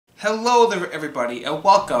Hello there everybody and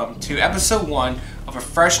welcome to episode 1 of a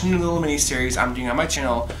fresh new little mini-series I'm doing on my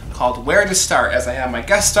channel called Where to Start, as I have my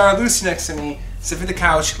guest star Lucy next to me, sitting at the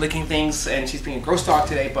couch, licking things, and she's being a gross dog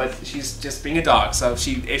today, but she's just being a dog, so if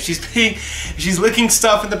she's licking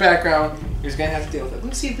stuff in the background, you're just gonna have to deal with it.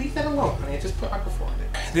 Lucy, leave that alone, honey. I just put Aquaphor on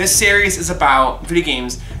it. This series is about video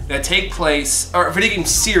games that take place, or video game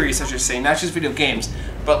series I should say, not just video games,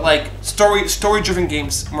 but like story-driven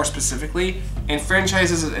games more specifically, and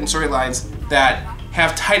franchises and storylines that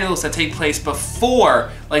have titles that take place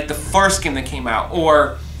before like the first game that came out,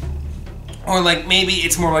 or like maybe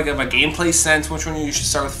it's more like of a gameplay sense, which one you should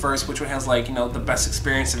start with first, which one has like, you know, the best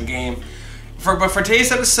experience of a game. But for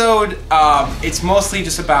today's episode, it's mostly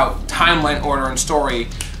just about timeline, order, and story.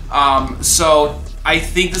 So I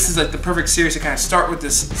think this is like the perfect series to kind of start with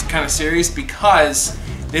this kind of series, because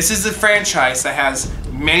this is a franchise that has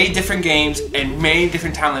many different games and many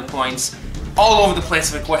different timeline points all over the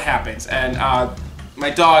place, like what happens. And my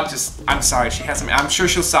dog just, I'm sorry, she has some, I'm sure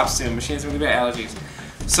she'll stop soon, but she has really bad allergies.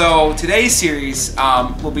 So today's series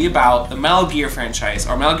will be about the Metal Gear franchise,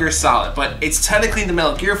 or Metal Gear Solid, but it's technically the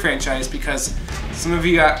Metal Gear franchise because some of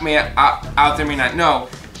you out there may not know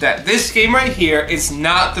that this game right here is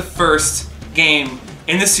not the first game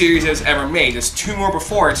in the series that was ever made. There's 2 more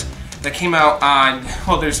before it that came out on,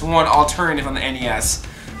 well, there's one alternative on the NES,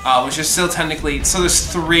 which is still technically, so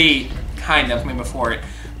there's 3 kind of made before it.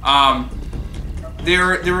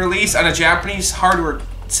 They're released on a Japanese hardware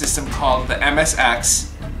system called the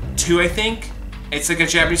MSX2, I think. It's like a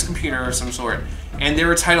Japanese computer of some sort. And they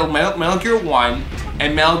were titled Metal Gear 1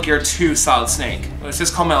 and Metal Gear 2 Solid Snake. Well, it's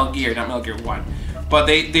just called Metal Gear, not Metal Gear 1. But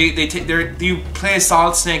you play as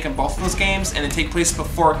Solid Snake in both of those games, and they take place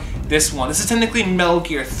before this one. This is technically Metal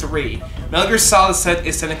Gear 3. Metal Gear Solid set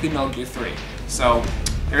is technically Metal Gear 3. So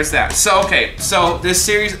there's that. So okay, so this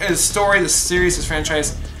series this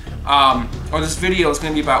franchise, or this video is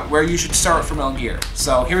going to be about where you should start for Metal Gear.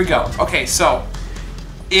 So here we go. Okay, so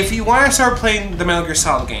if you want to start playing the Metal Gear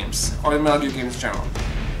Solid games, or the Metal Gear games in general,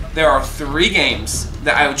 there are 3 games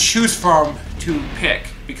that I would choose from to pick,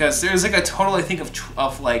 because there's like a total, I think,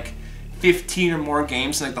 of like 15 or more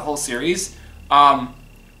games in like the whole series.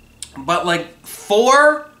 But like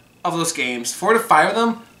 4 of those games, 4 to 5 of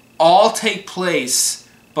them, all take place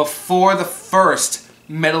before the first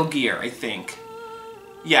Metal Gear, I think.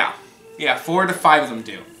 Yeah, 4 to 5 of them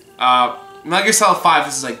do. Metal Gear Solid 5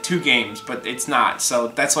 is like 2 games, but it's not, so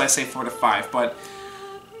that's why I say 4 to 5. But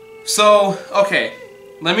so okay,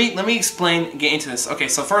 let me explain, get into this. Okay,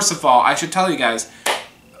 so first of all, I should tell you guys,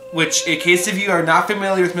 which in case if you are not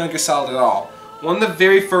familiar with Metal Gear Solid at all, one of the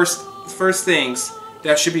very first things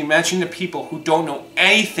that should be mentioned to people who don't know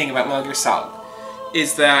anything about Metal Gear Solid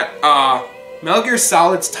is that Metal Gear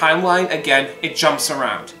Solid's timeline, again, it jumps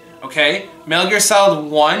around. Okay? Metal Gear Solid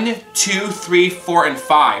 1, 2, 3, 4, and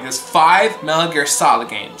 5. There's 5 Metal Gear Solid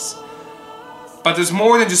games. But there's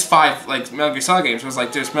more than just 5 like Metal Gear Solid games. There's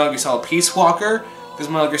Metal Gear Solid Peace Walker, there's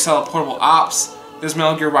Metal Gear Solid Portable Ops, there's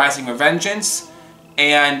Metal Gear Rising Revengeance,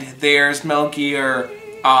 and there's Metal Gear,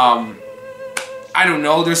 I don't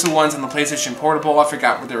know, there's the ones on the PlayStation Portable, I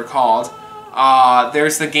forgot what they were called.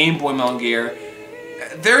 There's the Game Boy Metal Gear.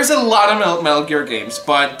 There's a lot of Metal Gear games,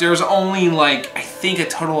 but there's only like, I think a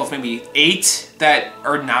total of maybe 8 that,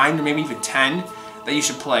 or 9, or maybe even 10 that you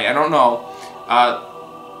should play. I don't know.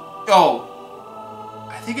 Oh,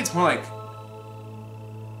 I think it's more like,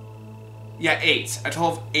 yeah, 8. A total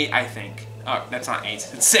of 8, I think. Oh, that's not 8.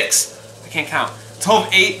 It's 6. I can't count. A total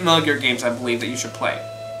of 8 Metal Gear games, I believe, that you should play.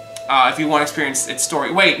 If you want to experience its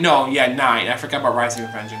story. Wait, no, yeah, 9. I forgot about Rising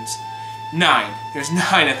Revengeance. 9. There's 9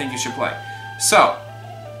 I think you should play. So,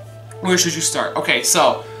 where should you start? Okay,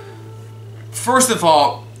 so, first of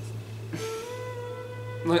all,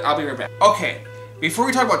 I'll be right back. Okay, before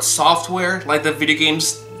we talk about software, like the video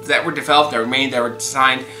games that were developed, that were made, that were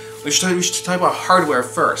designed, we should talk about hardware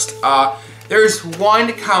first. There's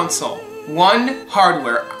one console, one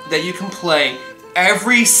hardware that you can play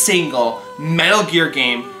every single Metal Gear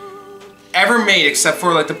game ever made, except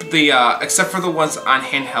for like except for the ones on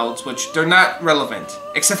handhelds, which they're not relevant,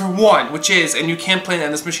 except for one, which is, and you can play it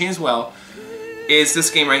on this machine as well, is this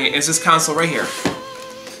game right here, is this console right here,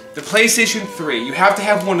 the PlayStation 3. You have to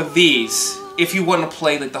have one of these if you want to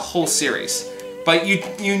play like the whole series. But you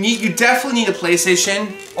definitely need a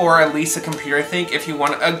PlayStation, or at least a computer, I think, if you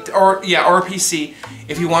want or a PC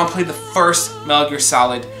if you want to play the first Metal Gear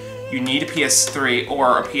Solid. You need a PS3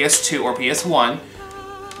 or a PS2 or PS1.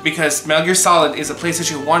 Because Metal Gear Solid is a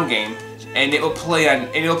PlayStation 1 game, and it will play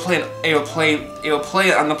on the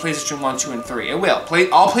PlayStation 1, 2, and 3. It will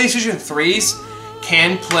all PlayStation 3s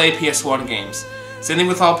can play PS1 games. Same thing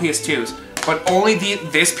with all PS2s. but only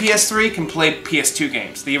this PS3 can play PS2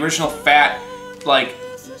 games. The original fat, like,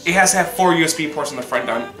 it has to have 4 USB ports on the front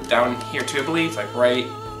down here too, I believe, like right.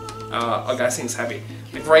 Oh, that thing's heavy.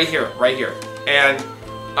 Like right here, and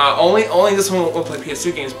only this one will play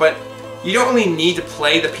PS2 games. But you don't really need to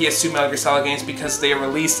play the PS2 Metal Gear Solid games because they were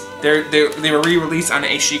re-released on the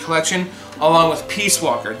HD collection along with Peace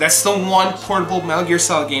Walker. That's the one portable Metal Gear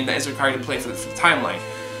Solid game that is required to play for the timeline.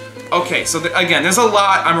 Okay, so again, there's a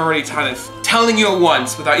lot I'm already kind of telling you at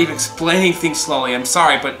once without even explaining things slowly. I'm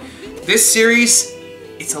sorry, but this series,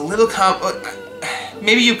 it's a little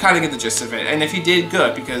maybe you kind of get the gist of it, and if you did,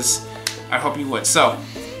 good, because I hope you would. So,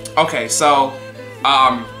 okay, so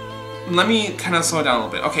let me kind of slow it down a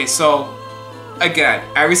little bit. Okay, so again,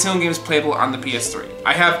 every single game is playable on the PS3.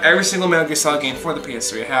 I have every single Metal Gear Solid game for the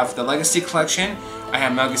PS3. I have the Legacy Collection, I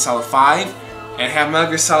have Metal Gear Solid 5, and I have Metal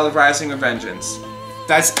Gear Solid Rising of Vengeance.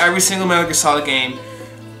 That's every single Metal Gear Solid game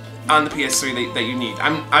on the PS3 that you need.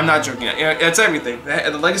 I'm not joking. It's everything.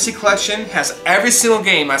 The Legacy Collection has every single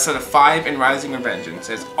game outside of 5 and Rising of Vengeance.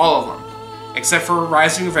 It's all of them, except for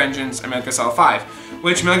Rising of Vengeance and Metal Gear Solid 5,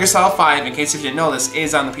 which Metal Gear Solid 5, in case you didn't know this,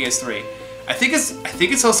 is on the PS3. I think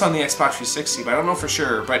it's also on the Xbox 360, but I don't know for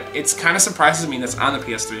sure. But it's kind of surprises me that's on the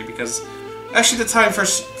PS3 because actually the time I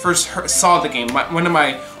first saw the game, one of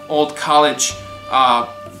my old college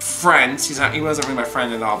friends, he wasn't really my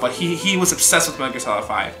friend at all, but he was obsessed with Metal Gear Solid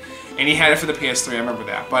 5, and he had it for the PS3. I remember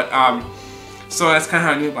that. But so that's kind of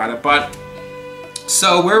how I knew about it. But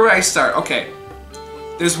so where would I start? Okay,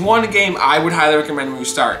 there's one game I would highly recommend when you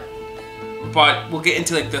start, but we'll get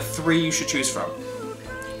into like the 3 you should choose from.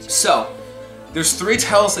 So there's 3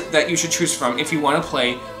 titles that you should choose from if you want to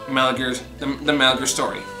play Metal Gear, the Metal Gear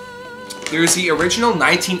story. There's the original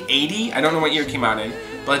 1980. I don't know what year it came out in,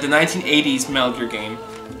 but the 1980s Metal Gear game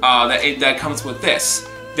that comes with this.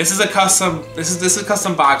 This is a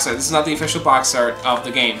custom box art. This is not the official box art of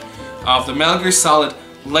the game, of the Metal Gear Solid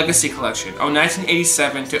Legacy Collection. Oh,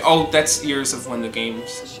 1987 to that's years of when the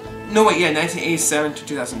games. No wait, yeah, 1987 to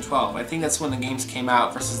 2012. I think that's when the games came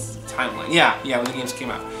out versus the timeline. Yeah, when the games came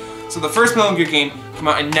out. So the first Metal Gear game came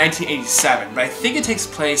out in 1987, but I think it takes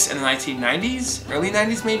place in the 1990s, early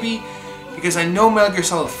 90s maybe, because I know Metal Gear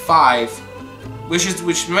Solid 5, which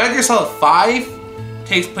Metal Gear Solid 5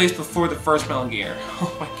 takes place before the first Metal Gear.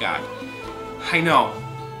 Oh my god. I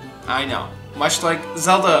know. Much like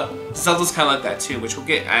Zelda's kind of like that too, which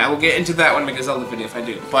I will get into that when I make a Zelda video if I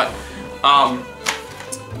do. But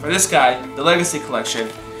for this guy, the Legacy Collection,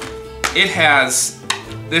 it has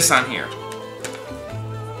this on here.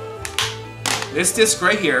 This disc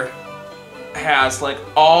right here has like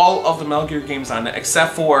all of the Metal Gear games on it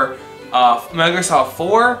except for Metal Gear Solid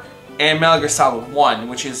 4 and Metal Gear Solid 1,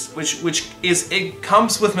 which it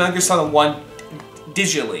comes with Metal Gear Solid 1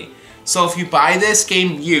 digitally. So if you buy this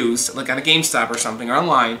game used, like at a GameStop or something or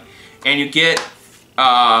online, and you get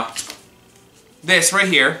this right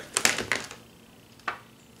here,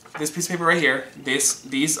 this piece of paper right here, these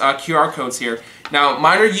QR codes here. Now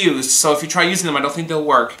mine are used, so if you try using them, I don't think they'll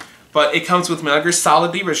work. But it comes with Metal Gear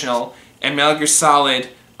Solid the original and Metal Gear Solid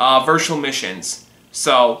Virtual Missions.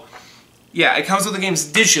 So yeah, it comes with the games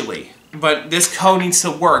digitally, but this code needs to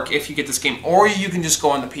work if you get this game, or you can just go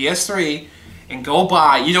on the PS3 and go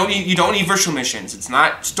buy. You don't need Virtual Missions. It's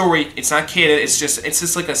not story. It's not canon. It's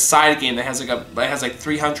just like a side game that has like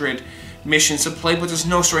 300 missions to play, but there's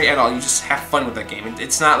no story at all. You just have fun with that game.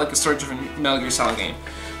 It's not like a story-driven Metal Gear Solid game.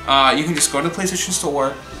 You can just go to the PlayStation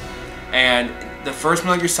Store, and the first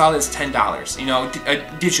Metal Gear Solid is $10, you know,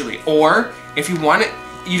 digitally. Or if you want it,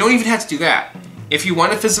 you don't even have to do that. If you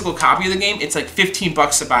want a physical copy of the game, it's like 15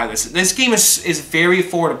 bucks to buy this. This game is very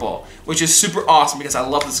affordable, which is super awesome because I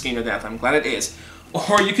love this game to death. I'm glad it is.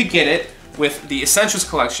 Or you could get it with the Essentials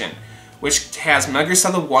Collection, which has Metal Gear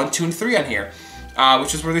Solid 1, 2, and 3 on here,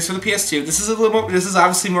 which was released for the PS2. This is a little more. This is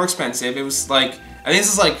obviously more expensive. It was like, I think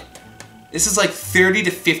this is like $30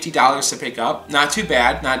 to $50 to pick up. Not too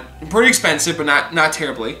bad. Not pretty expensive, but not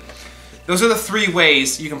terribly. Those are the 3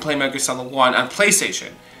 ways you can play Metal Gear Solid 1 on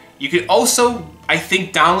PlayStation. You could also, I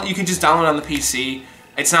think, you can just download it on the PC.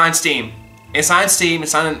 It's not on Steam. It's not on Steam.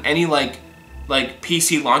 It's not on any like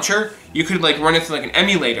PC launcher. You could like run it through like an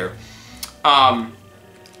emulator.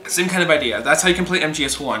 Same kind of idea. That's how you can play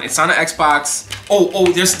MGS1. It's on an Xbox.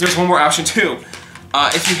 There's one more option too.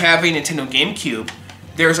 If you have a Nintendo GameCube,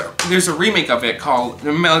 there's a remake of it called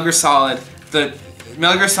Metal Gear Solid. I'm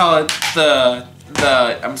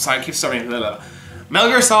sorry, I keep starting. Metal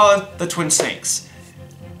Gear Solid: The Twin Snakes.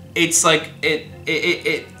 It's like it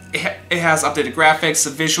has updated graphics. The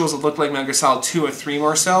visuals will look like Metal Gear Solid 2 or 3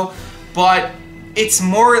 more so, but it's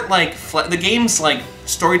more like the game's like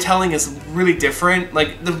storytelling is really different.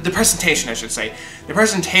 Like the presentation, I should say. The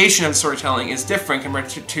presentation of the storytelling is different compared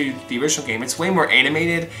to the original game. It's way more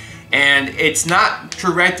animated, and it's not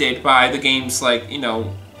directed by the game's like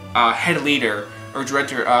head leader or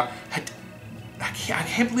director. I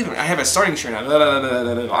can't believe it. I have a starting shirt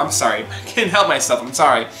now. I'm sorry. I can't help myself. I'm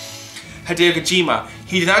sorry. Hideo Kojima.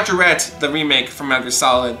 He did not direct the remake from Metal Gear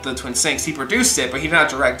Solid: The Twin Snakes. He produced it, but he did not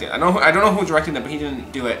direct it. I don't know who directed it, but he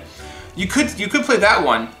didn't do it. You could play that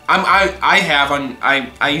one.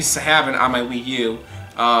 I used to have it on my Wii U.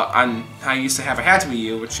 I used to have a Wii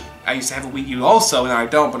U, which I used to have a Wii U also, and I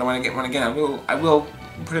don't. But when I get one again, I will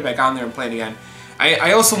put it back on there and play it again.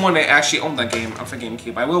 I also want to actually own that game for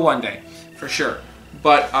GameCube. I will one day, for sure.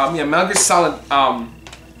 But yeah, Metal Gear Solid,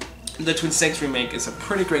 the Twin Snakes remake is a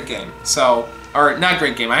pretty great game. So, or not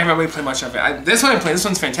great game. I haven't really played much of it. This one I played. This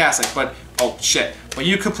one's fantastic. But oh shit. But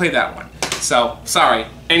you could play that one. So sorry.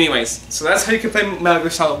 Anyways, so that's how you can play Metal Gear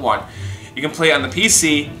Solid 1. You can play it on the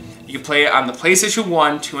PC. You can play it on the PlayStation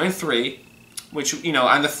 1, 2, and 3. Which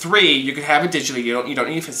on the 3 you could have it digitally. You don't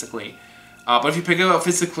need it physically. But if you pick it up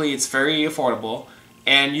physically, it's very affordable,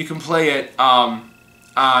 and you can play it on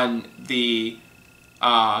the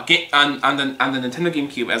Nintendo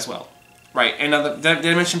GameCube as well, right? And did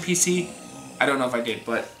I mention PC? I don't know if I did,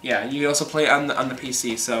 but yeah, you can also play it on the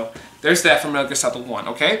PC. So there's that from Metal Gear Solid 1.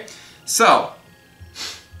 Okay, so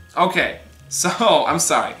I'm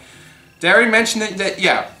sorry. Did I already mention that?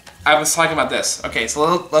 Yeah, I was talking about this. Okay,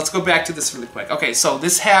 so let's go back to this really quick. Okay, so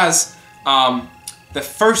this has the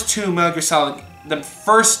first two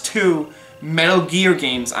Metal Gear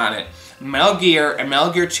games on it, Metal Gear and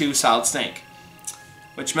Metal Gear 2 Solid Snake.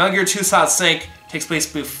 Which Metal Gear 2 Solid Snake takes place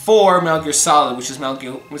before Metal Gear Solid, which is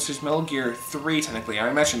Metal Gear 3 technically. I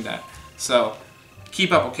already mentioned that. So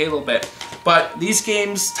keep up, okay, a little bit. But these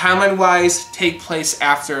games, timeline-wise, take place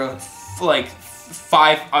after like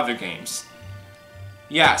 5 other games.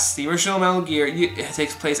 Yes, the original Metal Gear it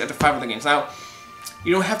takes place after 5 other games. Now,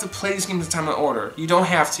 you don't have to play these games in timeline order. You don't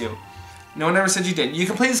have to. No one ever said you did. You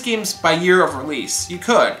can play these games by year of release. You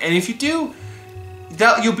could, and if you do,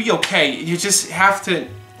 you'll be okay. You just have to.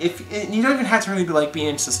 You don't even have to really be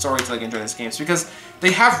into the story to enjoy these games, because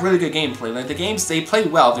they have really good gameplay. Like the games, they play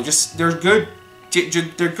well. They're good.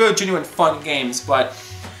 They're good, genuine, fun games.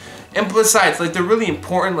 And besides, they're really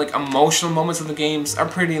important. Emotional moments of the games are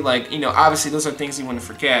pretty. Obviously those are things you want to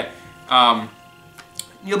forget.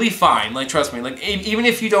 You'll be fine. Trust me. Even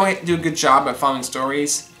if you don't do a good job at following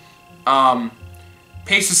stories,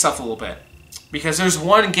 pace yourself a little bit. Because there's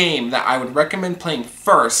one game that I would recommend playing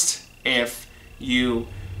first if you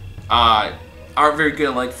aren't very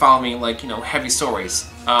good at following heavy stories.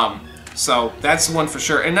 So that's one for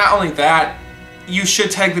sure. And not only that, you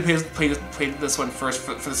should technically play this one first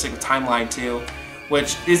for the sake of timeline too.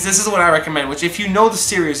 This is what I recommend. Which if you know the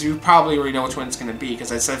series, you probably already know which one it's going to be.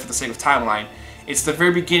 Because I said for the sake of timeline, it's the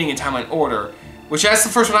very beginning in timeline order. Which that's the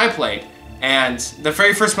first one I played. And the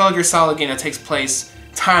very first Metal Gear Solid game that takes place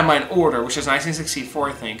timeline order, which is 1964,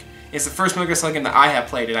 I think, is the first Metal Gear Solid game that I have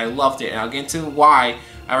played, and I loved it. And I'll get into why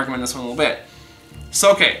I recommend this one a little bit.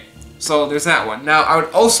 So okay, so there's that one. Now I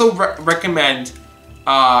would also recommend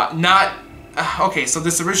okay, so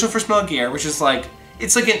this original first Metal Gear, which is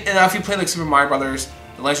if you play Super Mario Brothers,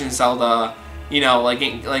 The Legend of Zelda,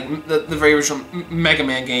 the very original Mega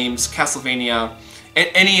Man games, Castlevania,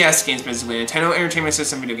 and NES games basically, Nintendo Entertainment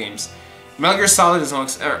System video games. Metal Gear Solid is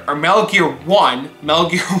or Metal Gear 1. Metal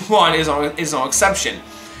Gear 1 is no exception.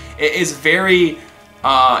 It is very,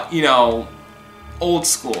 old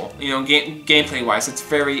school. Gameplay wise, it's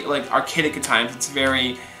very archaic at times. It's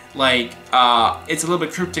very it's a little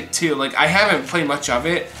bit cryptic too. I haven't played much of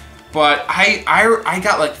it, but I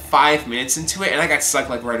got 5 minutes into it and I got stuck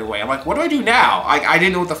right away. I'm like, what do I do now? I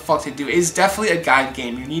didn't know what the fuck to do. It's definitely a guide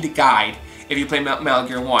game. You need a guide if you play Metal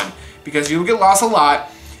Gear 1, because you'll get lost a lot.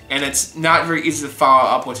 And it's not very easy to follow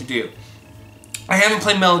up what to do. I haven't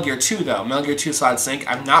played Metal Gear 2 though. Metal Gear 2 Solid Snake.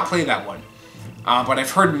 I've not played that one. But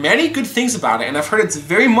I've heard many good things about it, and I've heard it's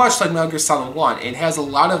very much like Metal Gear Solid 1. It has a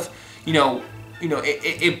lot of,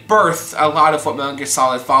 it birthed a lot of what Metal Gear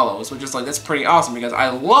Solid follows, which is that's pretty awesome because I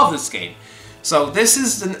love this game. So this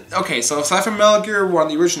is okay. So aside from Metal Gear 1,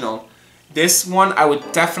 the original, this one I would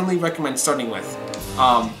definitely recommend starting with,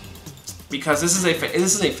 because this is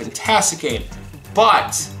a fantastic game,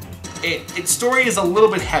 but its story is a little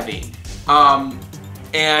bit heavy,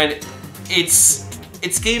 and its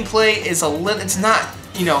gameplay is it's not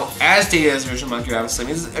as dated as the original Metal Gear,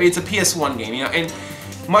 obviously. It's a PS1 game, and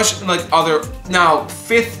much other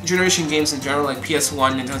 5th generation games in general,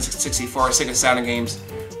 PS1, Nintendo 64, Sega Saturn games,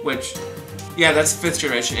 which that's 5th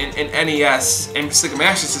generation, and NES and Sega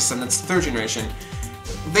Master System, that's 3rd generation.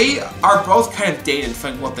 they are both kind of dated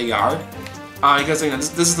for what they are. Because you know,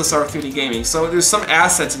 this is the start of 3D gaming, so there's some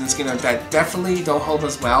assets in this game that definitely don't hold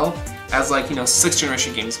as well as like, you know, 6th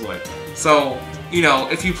generation games would. So, you know,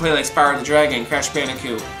 if you play like Spyro the Dragon, Crash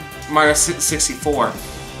Bandicoot, Mario 64,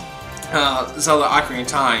 Zelda Ocarina of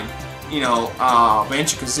Time, you know,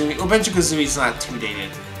 Banjo-Kazooie. Well, Banjo-Kazooie is not too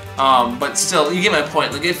dated, but still, you get my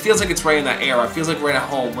point. Like, it feels like it's right in that era. It feels like right at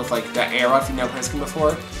home with like that era if you've never played this game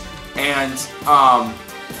before, and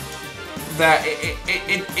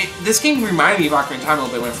this game reminded me of Ocarina of Time a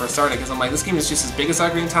little bit when it first started, because I'm like, this game is just as big as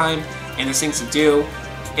Ocarina of Time, and there's things to do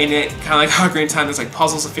in it, kind of like Ocarina of Time. There's like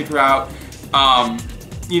puzzles to figure out, but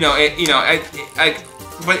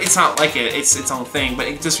it's not like it. It's its own thing, but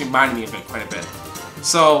it just reminded me of it quite a bit.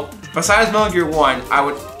 So, besides Metal Gear 1, I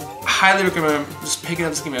would highly recommend just picking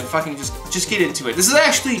up this game and fucking just get into it. This is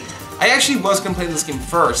actually, I actually was gonna play this game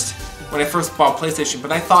first when I first bought PlayStation,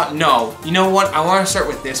 but I thought, no, you know what? I want to start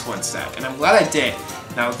with this one instead, and I'm glad I did.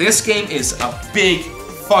 Now, this game is a big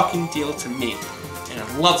fucking deal to me, and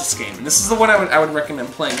I love this game. And this is the one I would recommend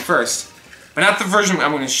playing first, but not the version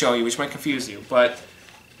I'm going to show you, which might confuse you. But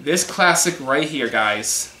this classic right here,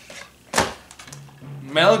 guys,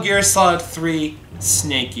 Metal Gear Solid 3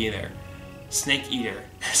 Snake Eater. Snake Eater.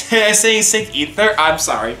 Did I say Snake Eater? I'm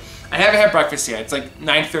sorry. I haven't had breakfast yet. It's like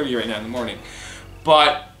 9:30 right now in the morning,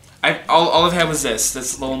 but all I've had was this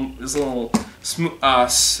little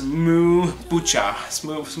smooth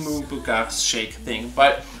buka shake thing.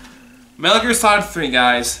 But Metal Gear Solid 3,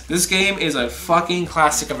 guys, this game is a fucking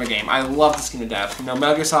classic of a game. I love this game to death. You know,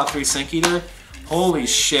 Metal Gear Solid 3 Snake Eater, holy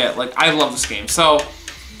shit, like, I love this game. So,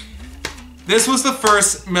 this was the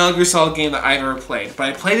first Metal Gear Solid game that I've ever played, but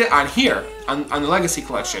I played it on here, on the Legacy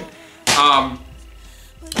Collection, and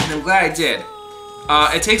I'm glad I did.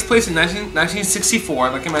 It takes place in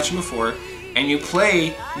 1964, like I mentioned before, and you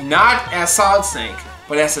play not as Solid Snake,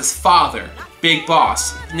 but as his father, Big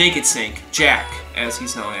Boss, Naked Snake, Jack, as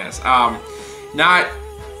he's known as.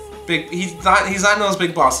 He's not known as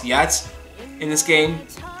Big Boss yet in this game,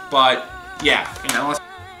 but yeah, you know.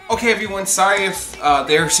 Okay, everyone, sorry if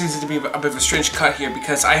there seems to be a bit of a strange cut here,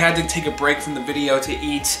 because I had to take a break from the video to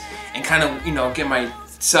eat and kind of, you know, get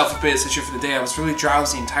myself a bit situated for the day. I was really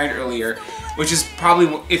drowsy and tired earlier, which is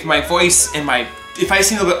probably, if my voice and if I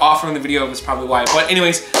seem a little bit off from the video, that's probably why. But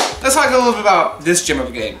anyways, let's talk a little bit about this gem of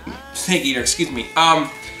a game. Snake Eater, excuse me.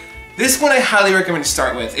 This one I highly recommend to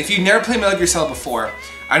start with. If you've never played Metal Gear Solid before,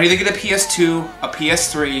 I'd either get a PS2, a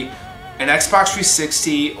PS3, an Xbox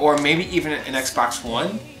 360, or maybe even an Xbox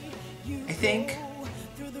One, I think.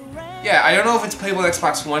 Yeah, I don't know if it's playable on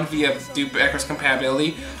Xbox One via backwards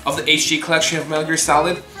compatibility of the HD collection of Metal Gear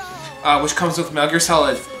Solid, which comes with Metal Gear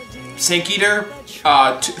Solid Snake Eater,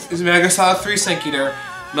 Metal Gear Solid 3 Snake Eater,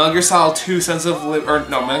 Metal Gear Solid 2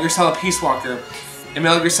 Metal Gear Solid Peace Walker, and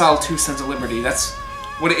Metal Gear Solid 2 Sons of Liberty. That's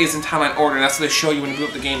what it is in timeline order, and that's what they show you when you boot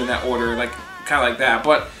up the game in that order, like kind of like that.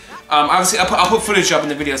 But obviously, I'll put footage up in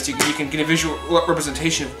the video so you can get a visual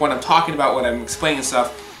representation of what I'm talking about, what I'm explaining and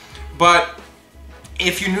stuff. But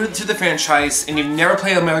if you're new to the franchise and you've never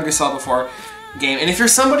played a Metal Gear Solid before game, and if you're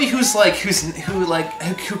somebody who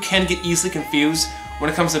can get easily confused when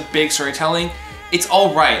it comes to big storytelling, it's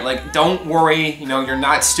all right. Like, don't worry, you know, you're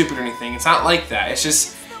not stupid or anything. It's not like that. It's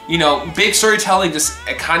just, you know, big storytelling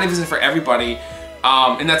it kind of isn't for everybody,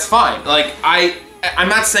 and that's fine. Like, I'm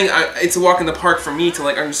not saying it's a walk in the park for me to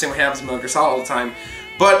like understand what happens in Metal Gear Solid all the time,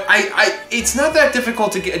 but it's not that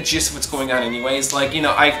difficult to get a gist of what's going on anyways. Like, you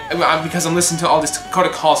know, because I'm listening to all these Dakota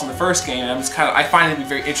calls in the first game, and I find it to be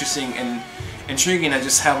very interesting and intriguing. I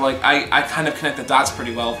just have like, I kind of connect the dots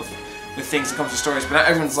pretty well with things that comes to stories, but not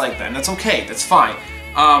everyone's like that, and that's okay, that's fine.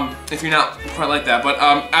 If you're not quite like that, but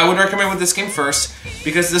I would recommend with this game first,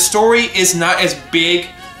 because the story is not as big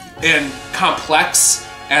and complex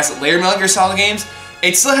as later Metal Gear Solid games.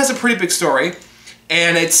 It still has a pretty big story,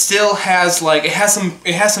 and it still has like, it has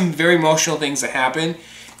some very emotional things that happen,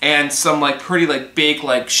 and some like pretty like big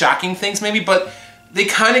like shocking things maybe, but they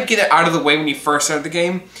kind of get it out of the way when you first start the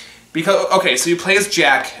game. Because, okay, so you play as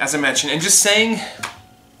Jack, as I mentioned, and just saying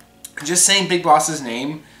Big Boss's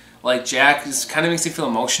name, like Jack, just kind of makes me feel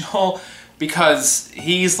emotional, because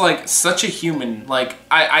he's like such a human. Like,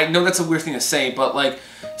 I know that's a weird thing to say, but like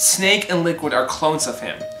Snake and Liquid are clones of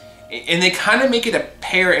him, and they kind of make it a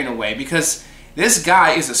pair in a way, because this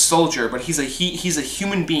guy is a soldier, but he's a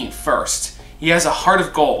human being first. He has a heart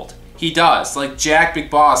of gold. He does. Like Jack, Big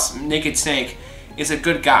Boss, Naked Snake is a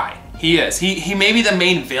good guy. He is. He may be the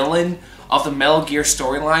main villain of the Metal Gear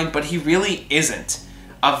storyline, but he really isn't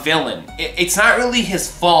a villain. It's not really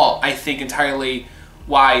his fault, I think, entirely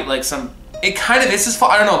why, like, it kind of is his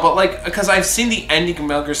fault, I don't know, but, like, because I've seen the ending of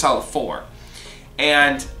Metal Gear Solid 4,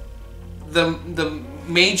 and the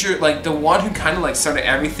major, like the one who kind of like started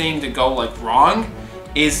everything to go like wrong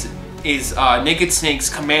is Naked Snake's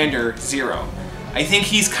Commander Zero. I think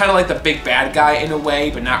he's kind of like the big bad guy in a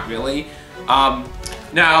way, but not really.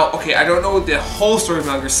 Now, okay, I don't know the whole story of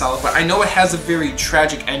Metal Gear Solid, but I know it has a very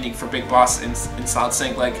tragic ending for Big Boss in Solid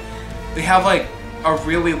Snake. Like, they have like a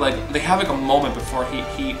really they have like a moment before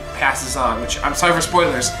he passes on, which I'm sorry for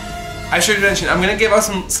spoilers. I should mention I'm gonna give us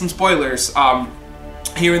some spoilers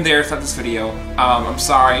here and there throughout this video. I'm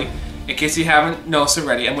sorry. In case you haven't noticed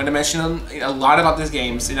already, I'm going to mention a lot about these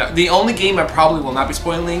games. You know, the only game I probably will not be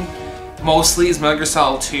spoiling mostly is Metal Gear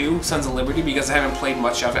Solid 2, Sons of Liberty, because I haven't played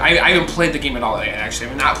much of it. I haven't played the game at all yet, actually. I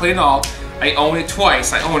have not played it all. I own it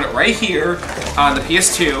twice. I own it right here on the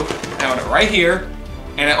PS2, I own it right here,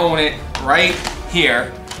 and I own it right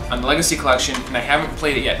here on the Legacy Collection, and I haven't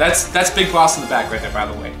played it yet. That's Big Boss in the back right there, by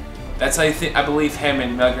the way. That's, I believe, him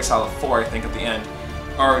in Metal Gear Solid 4, I think, at the end.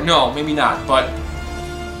 Or, no, maybe not, but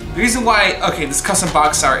the reason why, okay, this custom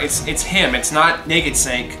box art, it's him, it's not Naked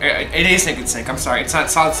Snake. It is Naked Snake, I'm sorry, it's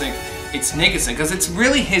not Solid Snake, it's Naked Snake, because it's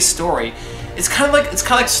really his story. It's kind of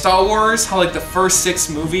like Star Wars, how like the first 6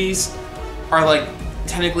 movies are like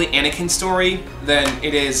technically Anakin's story than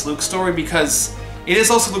it is Luke's story, because it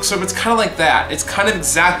is also Luke's story, but it's kind of like that. It's kind of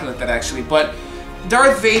exactly like that, actually. But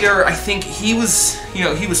Darth Vader, I think he was, you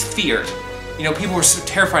know, he was feared. You know, people were so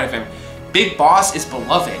terrified of him. Big Boss is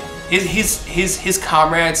beloved. His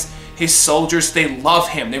comrades, his soldiers, they love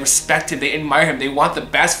him, they respect him, they admire him, they want the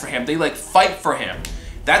best for him, they like fight for him.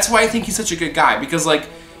 That's why I think he's such a good guy, because like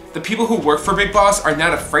the people who work for Big Boss are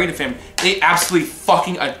not afraid of him. They absolutely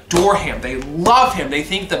fucking adore him. They love him. They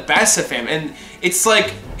think the best of him, and it's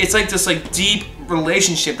like this like deep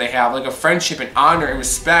relationship they have, like a friendship and honor and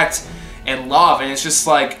respect and love, and it's just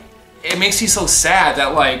like it makes you so sad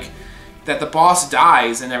that like that the boss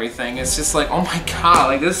dies and everything. It's just like, oh my god,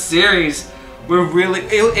 like this series will really,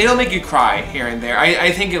 it'll make you cry here and there.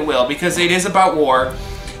 I think it will, because it is about war,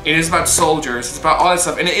 it is about soldiers, it's about all that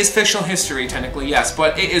stuff, and it is fictional history technically, yes,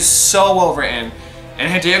 but it is so well written.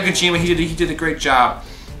 And Hideo Kojima, he did a great job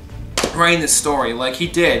writing this story, like he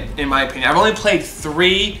did, in my opinion. I've only played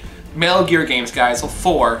 3 Metal Gear games, guys, well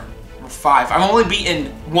 4 or 5. I've only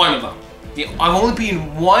beaten 1 of them. I've only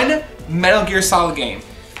beaten 1 Metal Gear Solid game.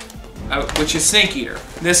 Which is Snake Eater,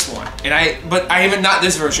 this one, but I haven't, not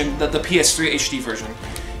this version, the PS3 HD version,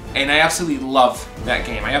 and I absolutely love that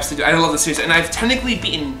game. I love the series, and I've technically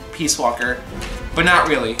beaten Peace Walker, but not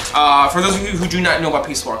really. For those of you who do not know about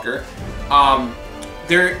Peace Walker,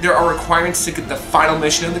 there are requirements to get the final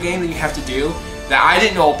mission of the game that you have to do that I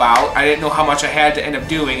didn't know about. I didn't know how much I had to end up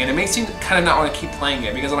doing, and it makes me kind of not want to keep playing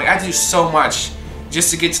it, because I'm like, I have to do so much just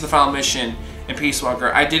to get to the final mission. In Peace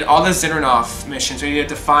Walker, I did all the Xehanort missions, where you had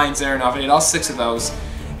to find Xehanort. I did all 6 of those,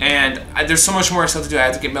 and there's so much more stuff to do. I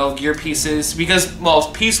had to get Metal Gear pieces, because,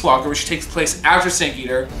 well, Peace Walker, which takes place after Snake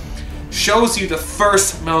Eater, shows you the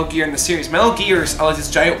first Metal Gear in the series. Metal Gears are like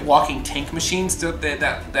these giant walking tank machines. They're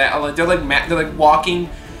like walking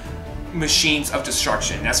machines of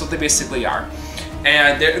destruction. That's what they basically are,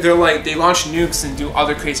 and they're like, they launch nukes and do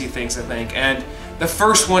other crazy things, I think. And the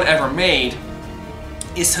first one ever made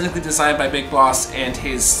is technically designed by Big Boss and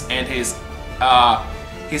his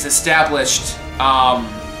established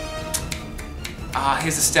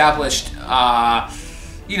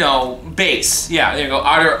you know, base. Yeah, there you go,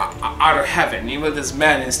 outer heaven, with his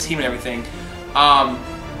men and his team and everything.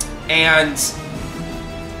 And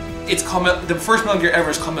it's called, the first Metal Gear ever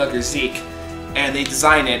is called Metal Gear Zeke, and they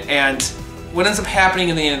design it. And what ends up happening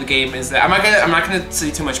in the end of the game is that I'm not gonna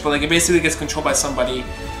say too much, but like it basically gets controlled by somebody.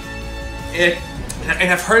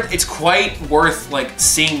 And I've heard it's quite worth like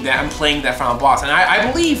seeing that and playing that final boss. And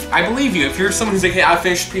I believe you. If you're someone who's like, hey, I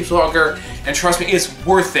finished Peace Walker, and trust me, it's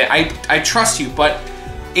worth it. I trust you, but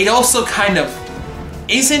it also kind of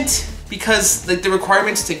isn't, because like the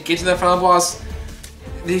requirements to get to that final boss,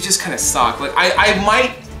 they just kind of suck. Like I'm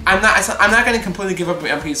not gonna completely give up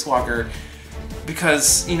on Peace Walker,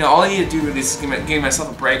 because, you know, all I need to do is give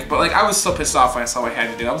myself a break. But like I was so pissed off when I saw what I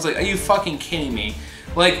had to do. I was like, are you fucking kidding me?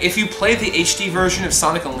 Like, if you play the HD version of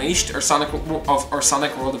Sonic Unleashed or Sonic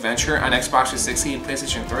World Adventure on Xbox 360 and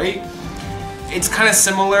PlayStation 3, it's kind of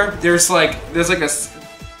similar. There's like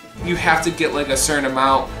you have to get like a certain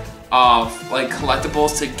amount of like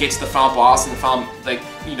collectibles to get to the final boss and the final, like,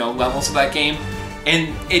 you know, levels of that game,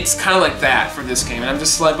 and it's kind of like that for this game. And I'm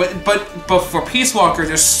just like, but for Peace Walker,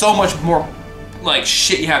 there's so much more like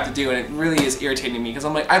shit you have to do, and it really is irritating me, because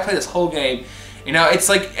I'm like, I played this whole game. You know, it's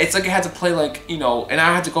like I had to play, like, you know, and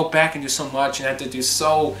I had to go back and do so much, and I had to do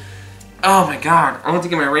so, oh my god, I want to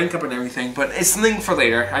get my rank up and everything, but it's something for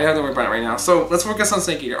later. I don't have to worry about it right now. So let's focus on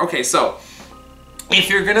Snake Eater. Okay, so if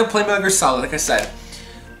you're gonna play Metal Gear Solid, like I said,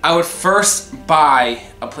 I would first buy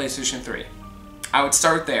a PlayStation 3. I would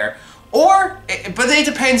start there. Or, but it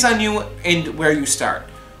depends on you and where you start.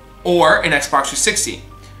 Or an Xbox 360.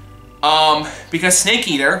 Because Snake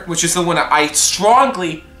Eater, which is the one that I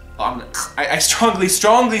strongly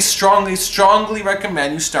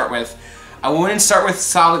recommend you start with. I wouldn't start with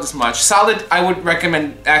Solid as much. Solid, I would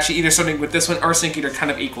recommend actually either starting with this one or Snake Eater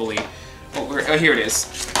kind of equally. Oh, here it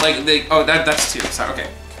is. That's two. Sorry, okay.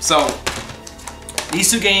 So, these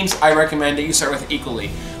two games I recommend that you start with equally.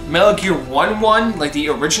 Metal Gear 1, like the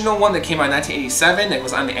original one that came out in 1987, that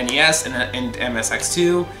was on the NES and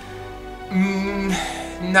MSX2.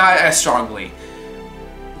 Not as strongly.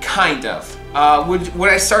 Kind of. Would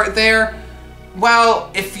I start there? Well,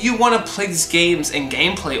 if you want to play these games in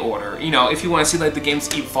gameplay order, you know, if you want to see like the games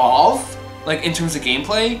evolve, like in terms of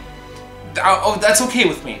gameplay, oh, that's okay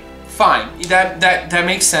with me. Fine, that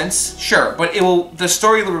makes sense, sure. But the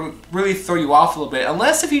story will really throw you off a little bit,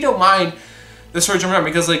 unless if you don't mind the story jumping around,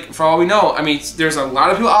 because like for all we know, I mean, there's a lot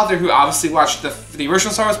of people out there who obviously watched the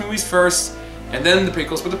original Star Wars movies first, and then the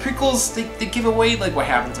prequels. But the prequels, they give away like what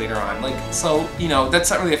happens later on, like, so you know that's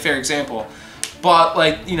not really a fair example. But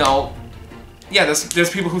like, you know, yeah, there's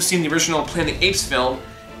people who've seen the original Planet of the Apes film,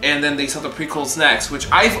 and then they saw the prequels next, which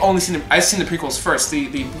I've seen the prequels first,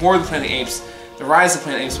 the War of the Planet of the Apes, the Rise of the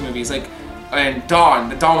Planet of the Apes movies, like, and Dawn.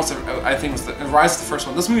 The Dawn was I think was the Rise of the first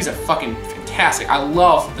one. Those movies are fucking fantastic. I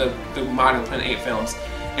love the modern Planet of the Apes films,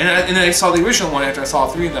 and then I saw the original one after I saw all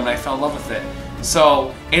three of them, and I fell in love with it.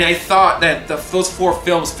 So, and I thought that those four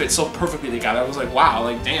films fit so perfectly together. I was like, wow,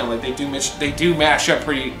 like damn, like they do mash up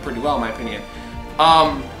pretty well in my opinion.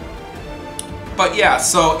 But yeah,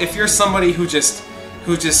 so if you're somebody who just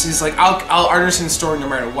is like, I'll understand the story no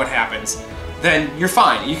matter what happens, then you're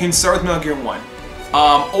fine. You can start with Metal Gear 1.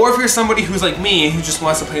 Or if you're somebody who's like me, who just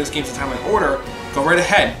wants to play those games in time and order, go right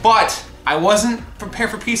ahead. But I wasn't prepared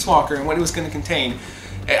for Peace Walker and what it was going to contain.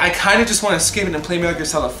 I kind of just want to skip it and play Metal Gear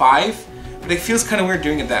Solid 5, but it feels kind of weird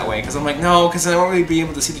doing it that way, because I'm like, no, because I won't really be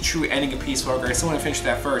able to see the true ending of Peace Walker. I still want to finish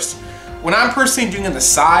that first. What I'm personally doing on the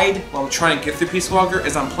side, while I'm trying to get through Peace Walker,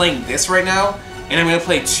 is I'm playing this right now, and I'm going to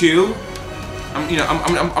play 2. I'm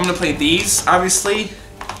going to play these, obviously,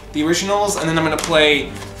 the originals, and then I'm going to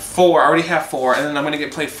play 4. I already have 4, and then I'm going to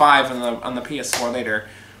play 5 on the PS4 later.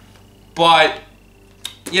 But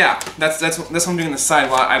yeah, that's what I'm doing on the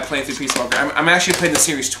side while I play through Peace Walker. I'm actually playing the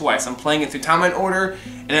series twice. I'm playing it through timeline order,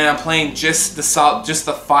 and then I'm playing just the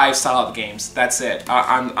 5 solid games. That's it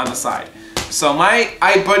on the side. So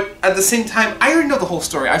but at the same time, I already know the whole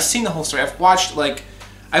story. I've seen the whole story. I've watched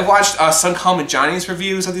Sun Common Johnny's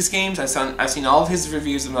reviews of these games. I've seen all of his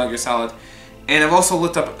reviews of Metal Gear Solid, and I've also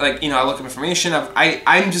looked up, like, you know, I look up information.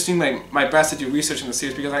 I'm just doing my best to do research in the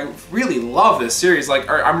series because I really love this series. Like,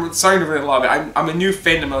 I'm starting to really love it. I'm a new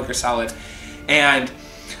fan of Metal Gear Solid, and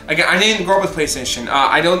again, I didn't grow up with PlayStation.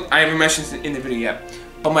 I haven't mentioned it in the video yet,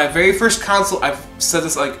 but my very first console, I've said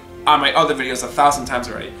this like on my other videos 1,000 times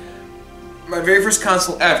already. My very first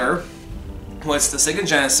console ever was the Sega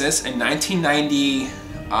Genesis in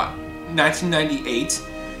 1998,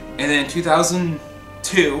 and then in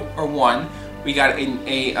 2002 or 1 we got a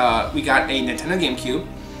Nintendo GameCube,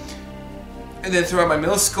 and then throughout my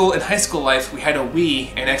middle school and high school life we had a Wii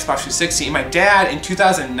and Xbox 360. And my dad, in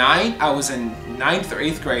 2009, I was in 9th or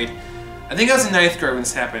 8th grade. I think I was in 9th grade when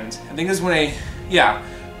this happened. I think it was when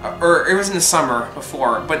or it was in the summer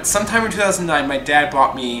before, but sometime in 2009 my dad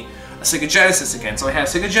bought me a Sega Genesis again. So I had a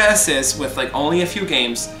Sega Genesis with like only a few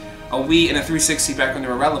games, a Wii and a 360 back when they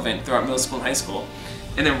were relevant throughout middle school and high school.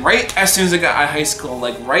 And then right as soon as I got out of high school,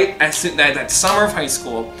 like right as soon that summer of high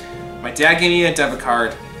school, my dad gave me a debit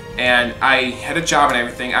card, and I had a job and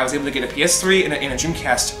everything. I was able to get a PS3 and a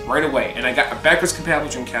Dreamcast right away, and I got a backwards compatible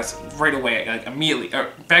Dreamcast right away, like immediately.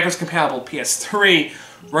 Backwards compatible PS3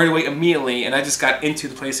 right away immediately, and I just got into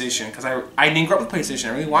the PlayStation because I didn't grow up with PlayStation.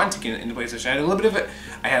 I really wanted to get into PlayStation. I had a little bit of it.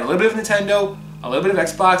 I had a little bit of Nintendo, a little bit of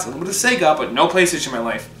Xbox, a little bit of Sega, but no PlayStation in my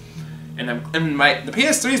life. And the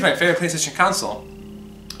PS3 is my favorite PlayStation console.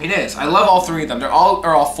 It is. I love all 3 of them.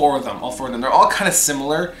 All 4 of them. All 4 of them. They're all kind of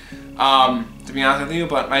similar, to be honest with you.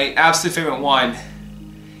 But my absolute favorite one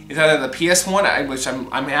is either the PS1, which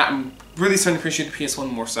I'm really starting to appreciate the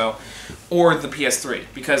PS1 more so, or the PS3,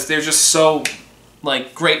 because they're just so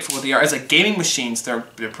like great for what they are. As like gaming machines, they're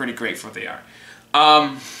pretty great for what they are.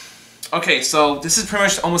 Okay, so this is pretty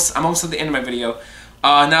much I'm almost at the end of my video.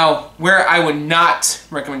 Now, where I would not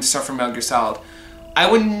recommend to start from Metal Gear Solid, I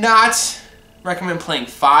would not recommend playing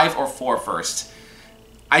 5 or 4 first.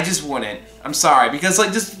 I just wouldn't. I'm sorry, because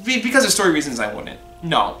because of story reasons I wouldn't.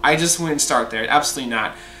 No, I just wouldn't start there. Absolutely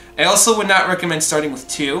not. I also would not recommend starting with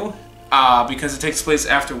 2. because it takes place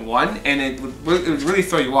after 1, and it would really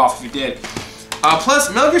throw you off if you did.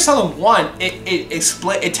 Plus, Metal Gear Solid 1,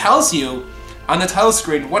 it tells you on the title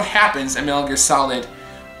screen what happens in Metal Gear Solid,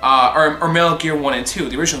 or Metal Gear 1 and 2,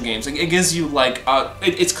 the original games. Like, it gives you like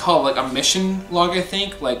it's called like a mission log, I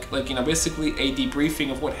think, like you know, basically a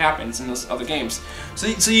debriefing of what happens in those other games. So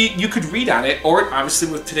you could read on it, or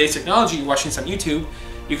obviously with today's technology, you're watching this on YouTube,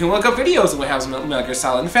 you can look up videos of what happens in Metal Gear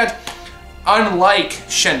Solid. In fact, unlike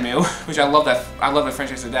Shenmue, which I love that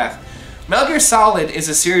franchise to death, Metal Gear Solid is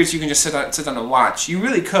a series you can just sit down and watch. You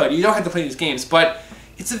really could. You don't have to play these games, but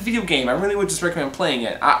it's a video game. I really would just recommend playing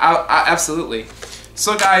it. I absolutely.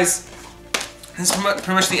 So guys, this is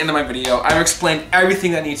pretty much the end of my video. I've explained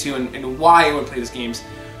everything I need to and why I would play these games.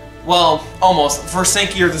 Well, almost. For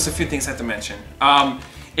Snake Eater, there's a few things I have to mention.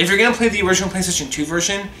 If you're going to play the original PlayStation 2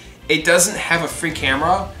 version, it doesn't have a free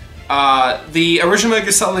camera. The original Metal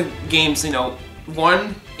Gear Solid games, you know,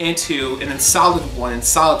 1 and 2, and then Solid 1 and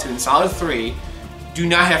Solid 2 and Solid 3 do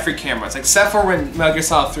not have free cameras, except for when Metal Gear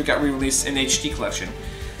Solid 3 got re-released in HD collection.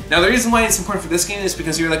 Now the reason why it's important for this game is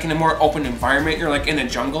because you're like in a more open environment, you're like in a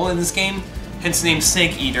jungle in this game, hence the name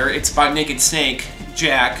Snake Eater. It's about Naked Snake,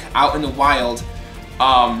 Jack, out in the wild,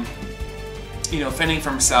 you know, fending for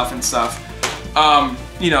himself and stuff.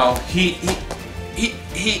 You know,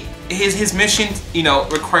 his mission, you know,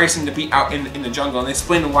 requires him to be out in the jungle, and they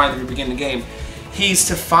explain why at the beginning of the game. He's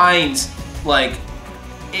to find, like,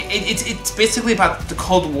 it's basically about the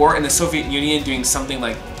Cold War and the Soviet Union doing something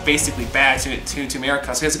like basically bad to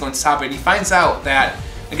America, so he has to go and stop it. And he finds out that,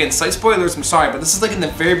 again, slight spoilers, I'm sorry, but this is like in the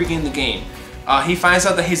very beginning of the game. He finds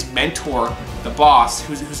out that his mentor, the boss,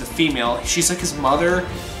 who's a female, she's like his mother,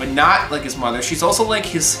 but not like his mother. She's also like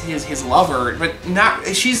his lover, but not.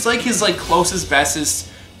 She's like his like closest, bestest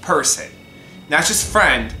person, not just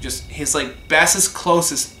friend, just his like bestest,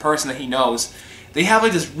 closest person that he knows. They have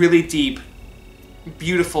like this really deep,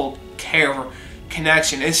 beautiful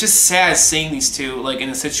connection. It's just sad seeing these two like in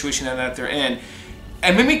the situation that they're in.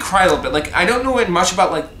 It made me cry a little bit. Like, I don't know much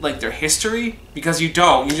about like their history, because you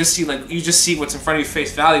don't. You just see what's in front of you,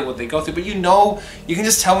 face value, what they go through. But you know, you can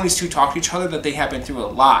just tell when these two talk to each other that they have been through a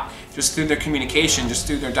lot, just through their communication, just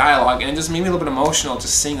through their dialogue, and it just made me a little bit emotional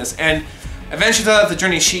just seeing this. And eventually, throughout the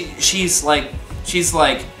journey, she's like,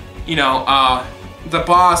 you know, the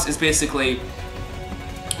boss is basically,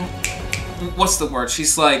 what's the word?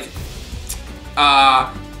 She's like,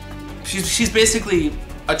 she's basically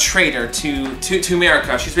a traitor to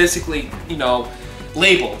America. She's basically, you know,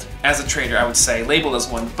 labeled as a traitor, I would say, labeled as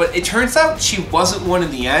one. But it turns out she wasn't one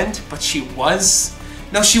in the end, but she was.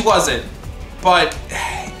 No, she wasn't. But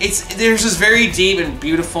there's this very deep and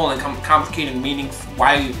beautiful and complicated meaning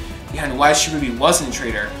behind why she really wasn't a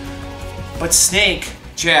traitor. But Snake,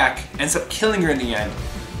 Jack, ends up killing her in the end.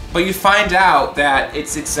 But you find out that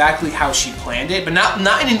it's exactly how she planned it, but not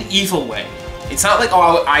in an evil way. It's not like,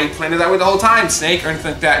 oh, I planned it that way the whole time, Snake, or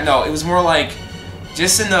anything like that. No, it was more like,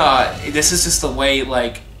 just in the, this is just the way,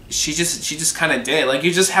 like, she just kind of did. Like,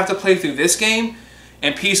 you just have to play through this game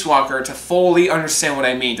and Peace Walker to fully understand what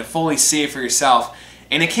I mean, to fully see it for yourself.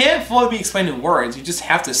 And it can't fully be explained in words, you just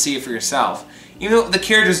have to see it for yourself. You know, the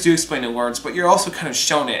characters do explain in words, but you're also kind of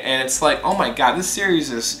shown it, and it's like, oh my god, this series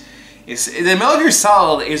the Metal Gear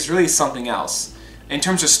Solid is really something else in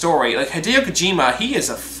terms of story. Like, Hideo Kojima, he is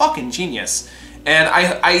a fucking genius. And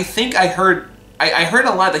I think I heard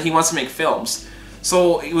a lot that he wants to make films,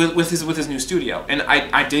 so with his new studio. And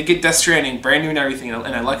I did get Death Stranding, brand new and everything,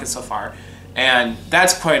 and I like it so far. And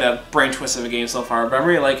that's quite a brain twist of a game so far, but I'm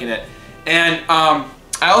really liking it. And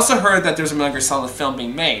I also heard that there's a Metal Gear Solid film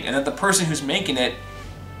being made, and that the person who's making it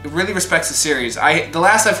really respects the series. The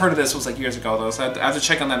last I've heard of this was like years ago though, so I have to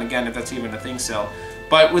check on that again if that's even a thing still.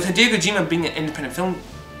 But with Hideo Kojima being an independent film,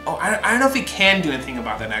 oh, I don't know if he can do anything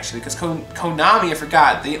about that actually, because Konami, I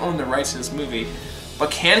forgot, they own the rights to this movie. But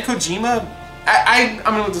can Kojima? I'm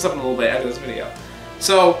gonna look this up in a little bit after this video.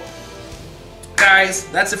 So, guys,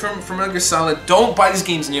 that's it from Metal Gear Solid. Don't buy these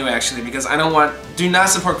games new actually, because do not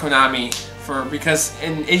support Konami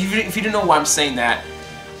and if you don't know why I'm saying that,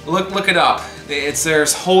 look it up.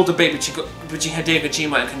 There's whole debate between Hideo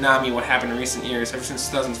Kojima and Konami, what happened in recent years, ever since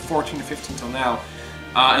 2014 to 15 till now.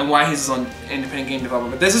 And why he's his own independent game developer.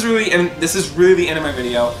 But this is really the end of my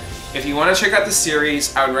video. If you want to check out the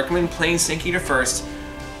series, I would recommend playing Snake Eater first,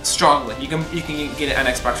 strongly. You can get it on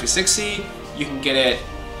Xbox 360. You can get it,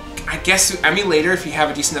 I guess, through emulator if you have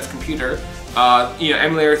a decent enough computer. You know,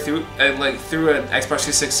 emulator through an Xbox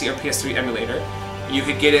 360 or PS3 emulator. You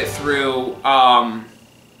could get it through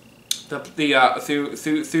through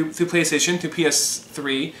PlayStation, through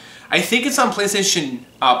PS3. I think it's on PlayStation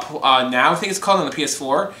now. I think it's called on the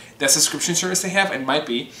PS4. That subscription service they have, it might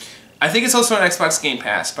be. I think it's also on Xbox Game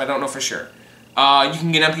Pass, but I don't know for sure. You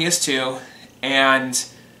can get it on PS2, and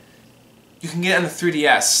you can get it on the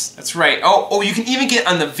 3DS. That's right. Oh, you can even get it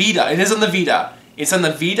on the Vita. It is on the Vita. It's on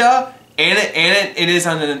the Vita, and it is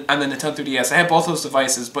on the Nintendo 3DS. I have both those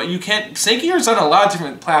devices, but you can't. Snake Eater's on a lot of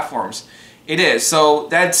different platforms. It is. So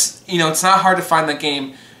that's, you know, it's not hard to find that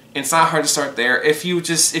game. It's not hard to start there. If you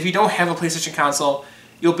don't have a PlayStation console,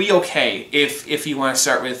 you'll be okay if you want to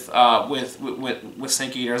start with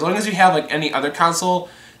Snake Eater. As long as you have like any other console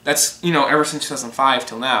that's, you know, ever since 2005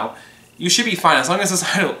 till now, you should be fine. As long as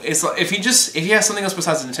it's if you have something else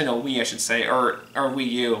besides the Nintendo Wii, I should say, or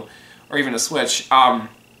Wii U, or even a Switch.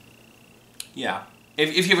 Yeah.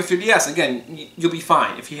 If you have a 3DS, again, you'll be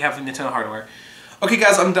fine if you have Nintendo hardware. Okay,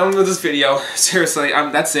 guys, I'm done with this video. Seriously,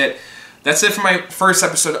 that's it. That's it for my first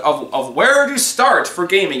episode of where to start for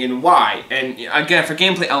gaming and why. And again, for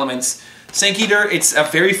gameplay elements, Snake Eater, it's a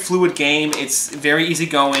very fluid game. It's very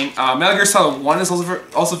easygoing. Metal Gear Solid 1 is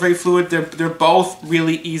also very fluid. They're both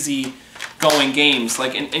really easy-going games,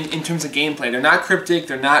 like in terms of gameplay. They're not cryptic.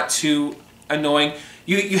 They're not too annoying.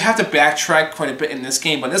 You have to backtrack quite a bit in this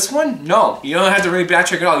game, but this one, no. You don't have to really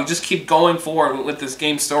backtrack at all. You just keep going forward with this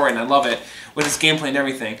game story, and I love it, with its gameplay and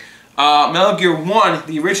everything. Metal Gear 1,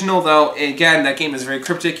 the original, though, again, that game is very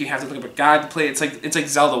cryptic. You have to look up a guide to play. It's like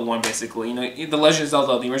Zelda 1, basically. You know, The Legend of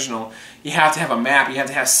Zelda, the original, you have to have a map. You have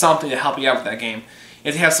to have something to help you out with that game. You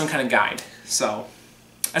have to have some kind of guide. So,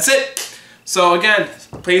 that's it. So, again,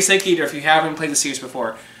 play Snake Eater if you haven't played the series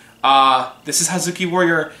before. This is Hazuki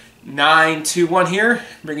Warrior 921 here,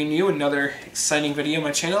 bringing you another exciting video on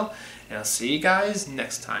my channel. And I'll see you guys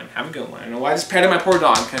next time. Have a good one. I don't know why I just patted my poor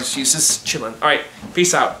dog, because she's just chilling. Alright,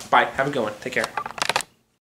 peace out. Bye. Have a good one. Take care.